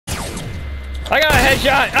I got a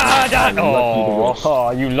headshot! Ah, done!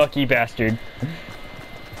 Oh, you lucky bastard.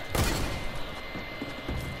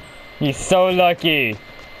 He's so lucky.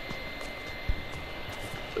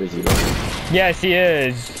 Is he lucky? Yes, he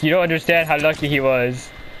is. You don't understand how lucky he was.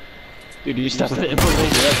 Dude, you stop the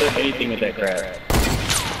implementation. You're not doing anything with that crap.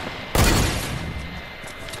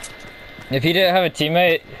 If he didn't have a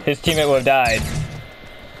teammate, his teammate would have died.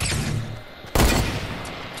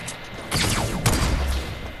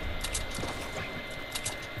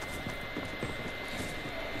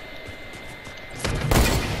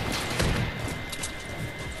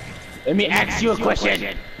 Let me ask you a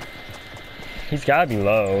question. He's gotta be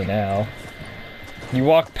low now. You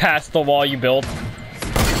walk past the wall you built.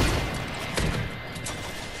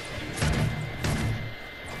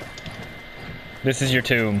 This is your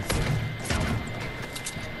tomb.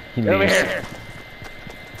 He Over leaves. here.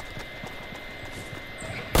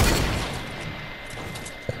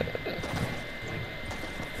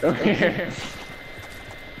 Over here.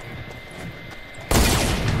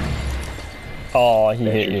 Oh, he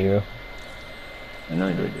hit you. I know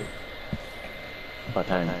you did. About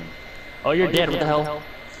time. Oh, you're dead. What the hell?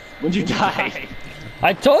 When'd you die?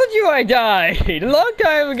 I told you I died a long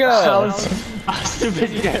time ago. I was too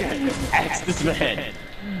busy to ask this man.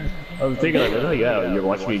 I was thinking like, oh yeah, you're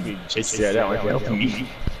watching me chase that out. Why helping me?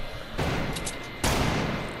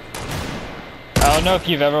 I don't know if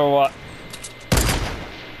you've ever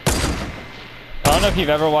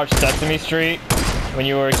watched Sesame Street when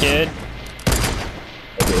you were a kid.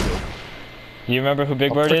 You remember who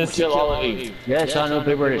Big Bird is? Kill all of you. Yes, I know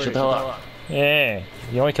Big Bird is. Shut the hell up. Yeah,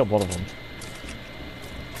 you only killed one of them.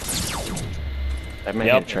 That man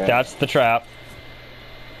Yep, hit a trap. that's the trap.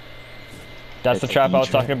 That's the trap I was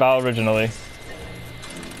talking about originally.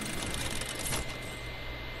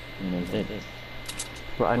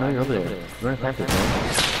 Bro, I know you're over there. Run past it,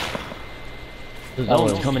 man. There's no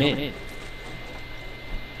one's coming in.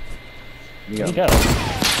 You go.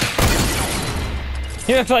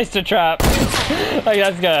 He placed a trap. Like,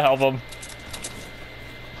 that's gonna help him.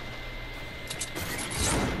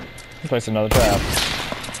 He placed another trap.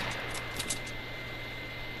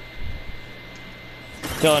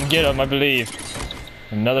 Dylan, get him, I believe.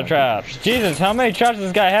 Another trap. Jesus, how many traps does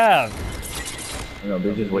this guy have? No,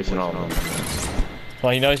 they're just wasting all of them.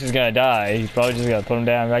 Well, he knows he's gonna die. He's probably just gonna put him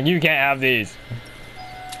down. Like, you can't have these.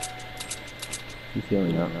 He's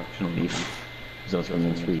feeling up. Shouldn't leave. He's also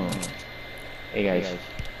running sweet. Hey guys.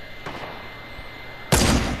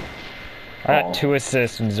 I got 2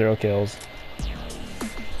 assists and 0 kills.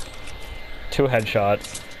 2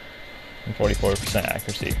 headshots. And 44%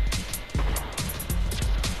 accuracy.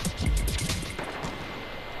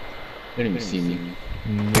 They didn't even see me.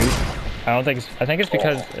 Nope. I think it's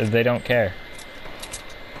because they don't care.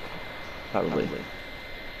 Probably.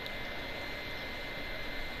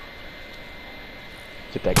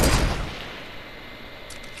 Get that guy.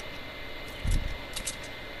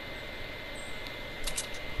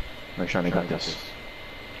 I'm trying to got this.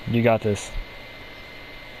 You got this.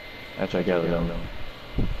 That's what I got though.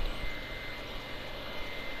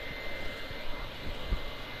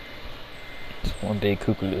 It's one big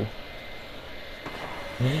kookaloo.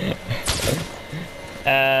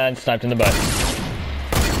 And sniped in the butt.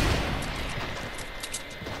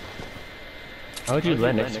 How would you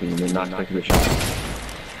land next to me and then not expect to get shot?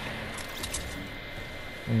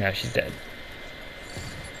 Now she's dead.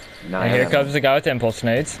 Nah, And here comes the guy with impulse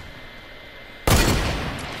nades.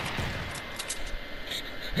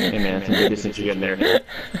 Hey man, some good distance you're getting there.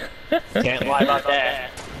 Can't lie about that.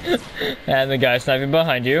 And the guy sniping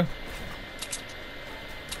behind you.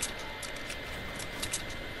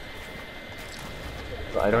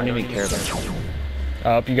 I don't even care about you.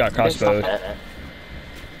 Oh, you got crossbowed.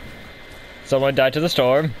 Someone died to the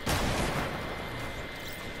storm.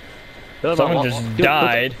 Someone just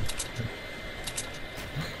died.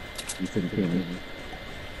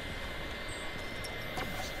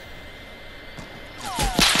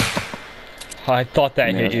 I thought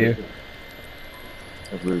that hit you.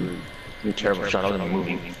 That's rude. You're a terrible shot. I wasn't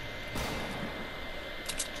moving.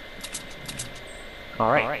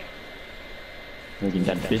 Alright. We're getting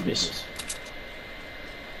down to business.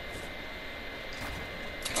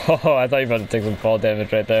 Oh, I thought you were about to take some fall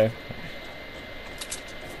damage right there.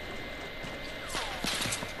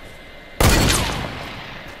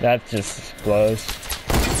 That just blows.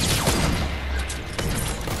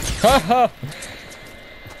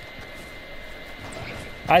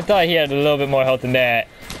 I thought he had a little bit more health than that.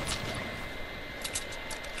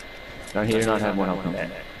 Down here, not have more health than that.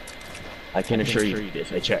 I can assure you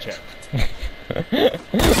this. I checked.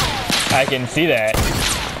 I can see that.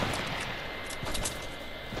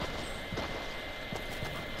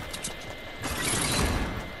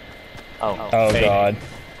 Oh god.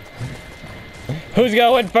 Who's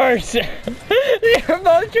going first? You're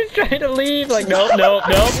both just trying to leave. Like, nope, nope,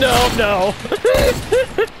 nope, nope, no.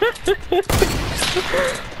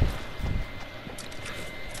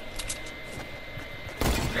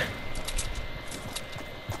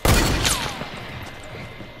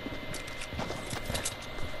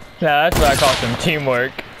 Nah, that's what I call some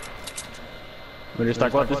teamwork. We're just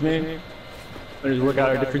talk about this, man. We're just work out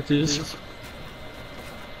our differences.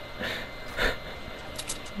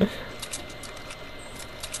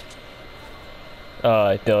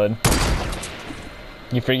 Alright, Dylan.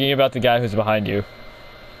 You forgetting about the guy who's behind you.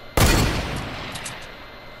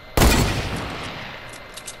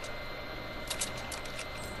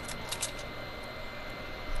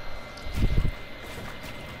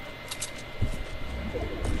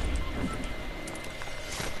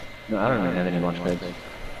 No, I don't even have any launch pads.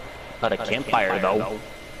 Got a campfire though.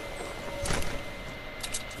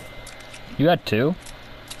 You had 2?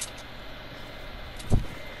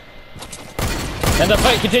 And the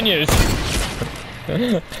fight continues!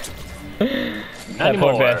 That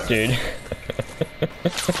poor bastard.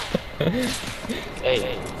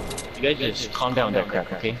 Hey, you guys just calm down that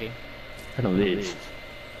crap, okay? I'm gonna live.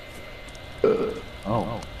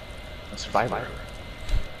 Oh, a survivor.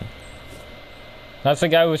 That's the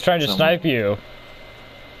guy who was trying to snipe you.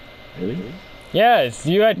 Really? Yes,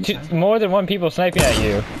 you had more than one people sniping at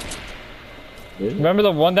you. Really? Remember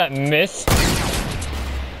the one that missed?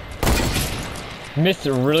 Missed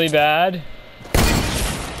really bad?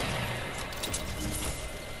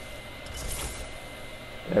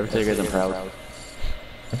 Never take it, I'm proud.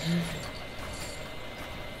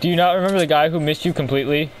 Do you not remember the guy who missed you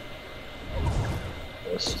completely?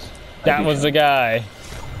 Yes. That was the guy.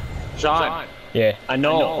 Sean. Yeah. I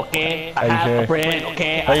know, okay? I Are you have sure? a friend,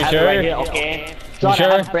 okay? Are you I have sure? it right here, okay? Sean,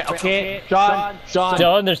 sure? I have a friend, okay? Sean.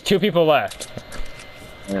 Dylan, there's 2 people left.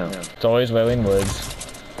 Yeah. It's always Wailing Woods.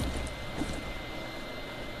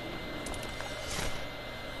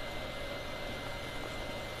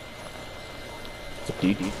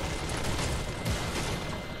 Dude.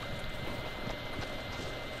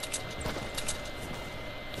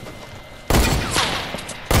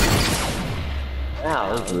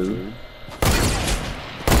 Wow, that was rude.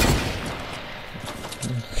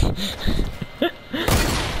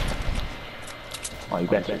 Oh, you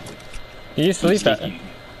betcha. You sleep out. You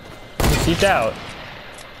sleep out.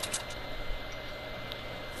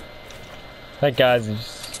 That guy's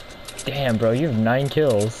just... Damn, bro, you have 9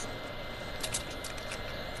 kills.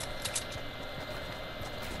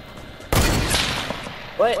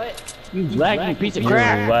 What? You lagging piece of You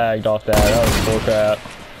crap! lagged off that. That was bullcrap.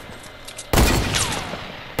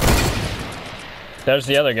 There's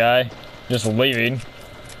the other guy, just leaving.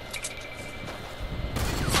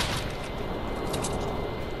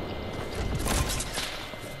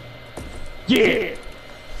 Yeah!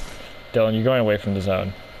 Dylan, you're going away from the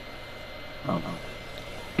zone. Oh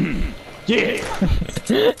no. Yeah!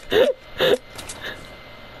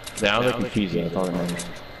 Now they're confusing, that's all that matters.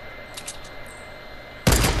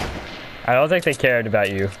 I don't think they cared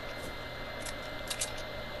about you.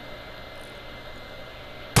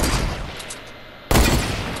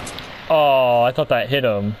 Oh, I thought that hit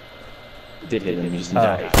him. It did hit him, he just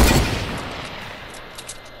died.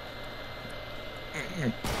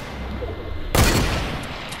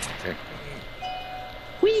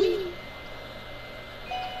 Whee!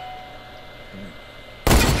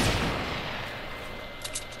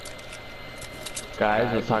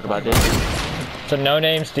 Guys, let's talk about this. So No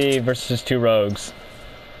Name Steve versus 2 rogues.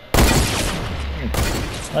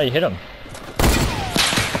 Oh, you hit him.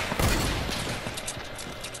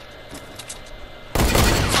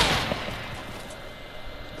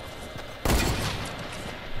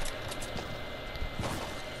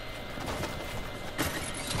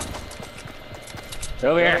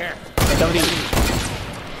 Over here. Somebody.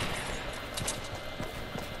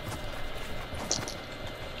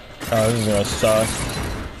 Oh, this is gonna suck.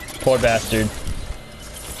 Poor bastard.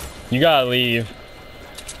 You gotta leave.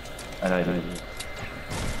 I know you did.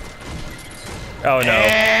 Oh no.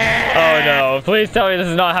 Oh no. Please tell me this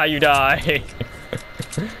is not how you die.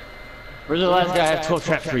 Where's the last guy? I have 12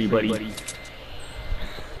 traps for you, buddy.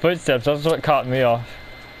 Footsteps, that's what caught me off.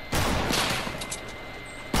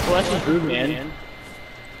 Well, that's just rude, man.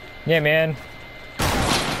 Yeah, man.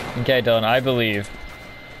 Okay, Dylan, I believe.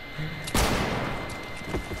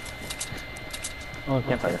 Oh,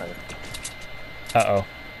 campfire. Uh-oh.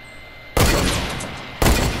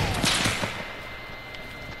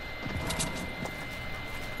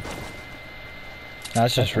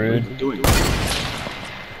 That's just rude. What are you doing?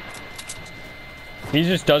 He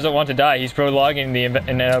just doesn't want to die. He's prolonging the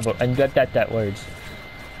inevitable. And that words.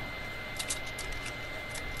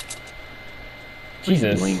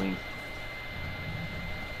 Jesus.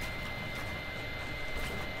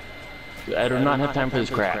 I do not have time for this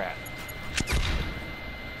crap.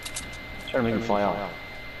 Trying to make him fly off.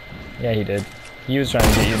 Yeah, he did. He was trying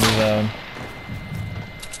to get you in the zone.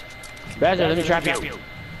 Badger, let me trap you.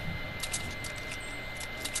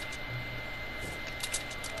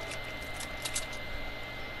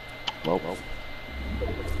 Whoa.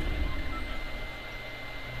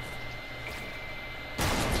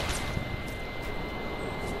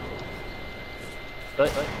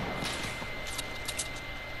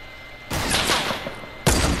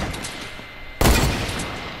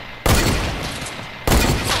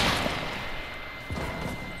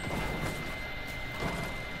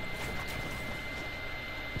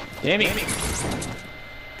 Damn it.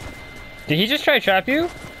 Did he just try to trap you?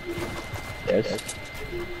 Yes.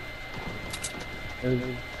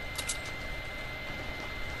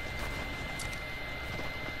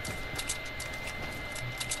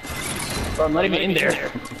 Bro, I'm not even in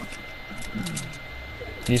there.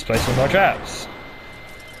 He's placing more traps.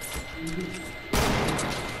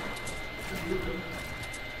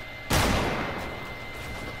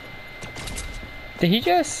 Did he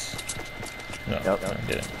just? No, Nope. no, he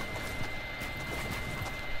didn't.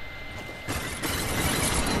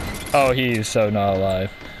 Oh, he's so not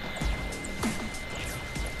alive.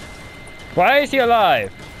 Why is he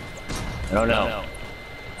alive? I don't know.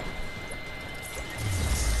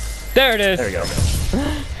 There it is. There we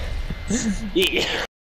go. Yeah.